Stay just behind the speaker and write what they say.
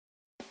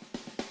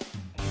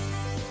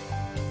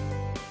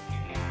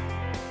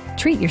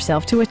Treat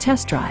yourself to a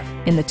test drive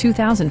in the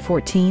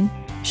 2014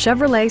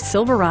 Chevrolet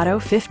Silverado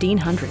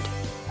 1500.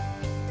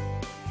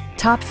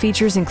 Top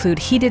features include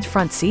heated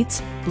front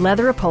seats,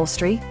 leather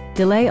upholstery,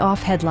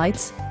 delay-off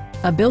headlights,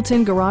 a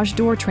built-in garage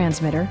door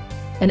transmitter,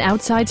 an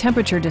outside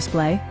temperature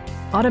display,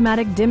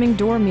 automatic dimming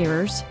door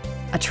mirrors,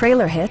 a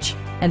trailer hitch,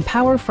 and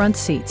power front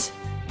seats.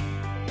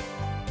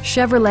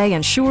 Chevrolet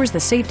ensures the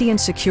safety and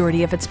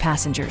security of its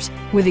passengers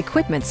with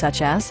equipment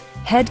such as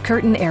head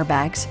curtain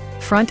airbags,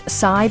 front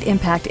side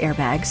impact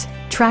airbags,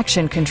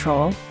 traction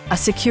control, a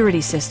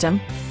security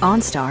system,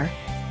 OnStar,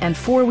 and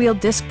four-wheel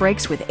disc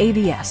brakes with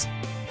ABS.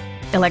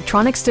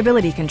 Electronic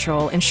stability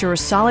control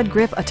ensures solid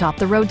grip atop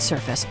the road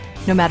surface,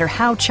 no matter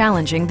how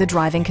challenging the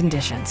driving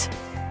conditions.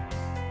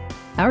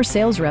 Our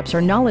sales reps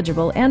are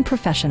knowledgeable and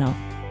professional.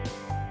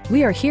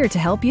 We are here to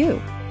help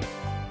you.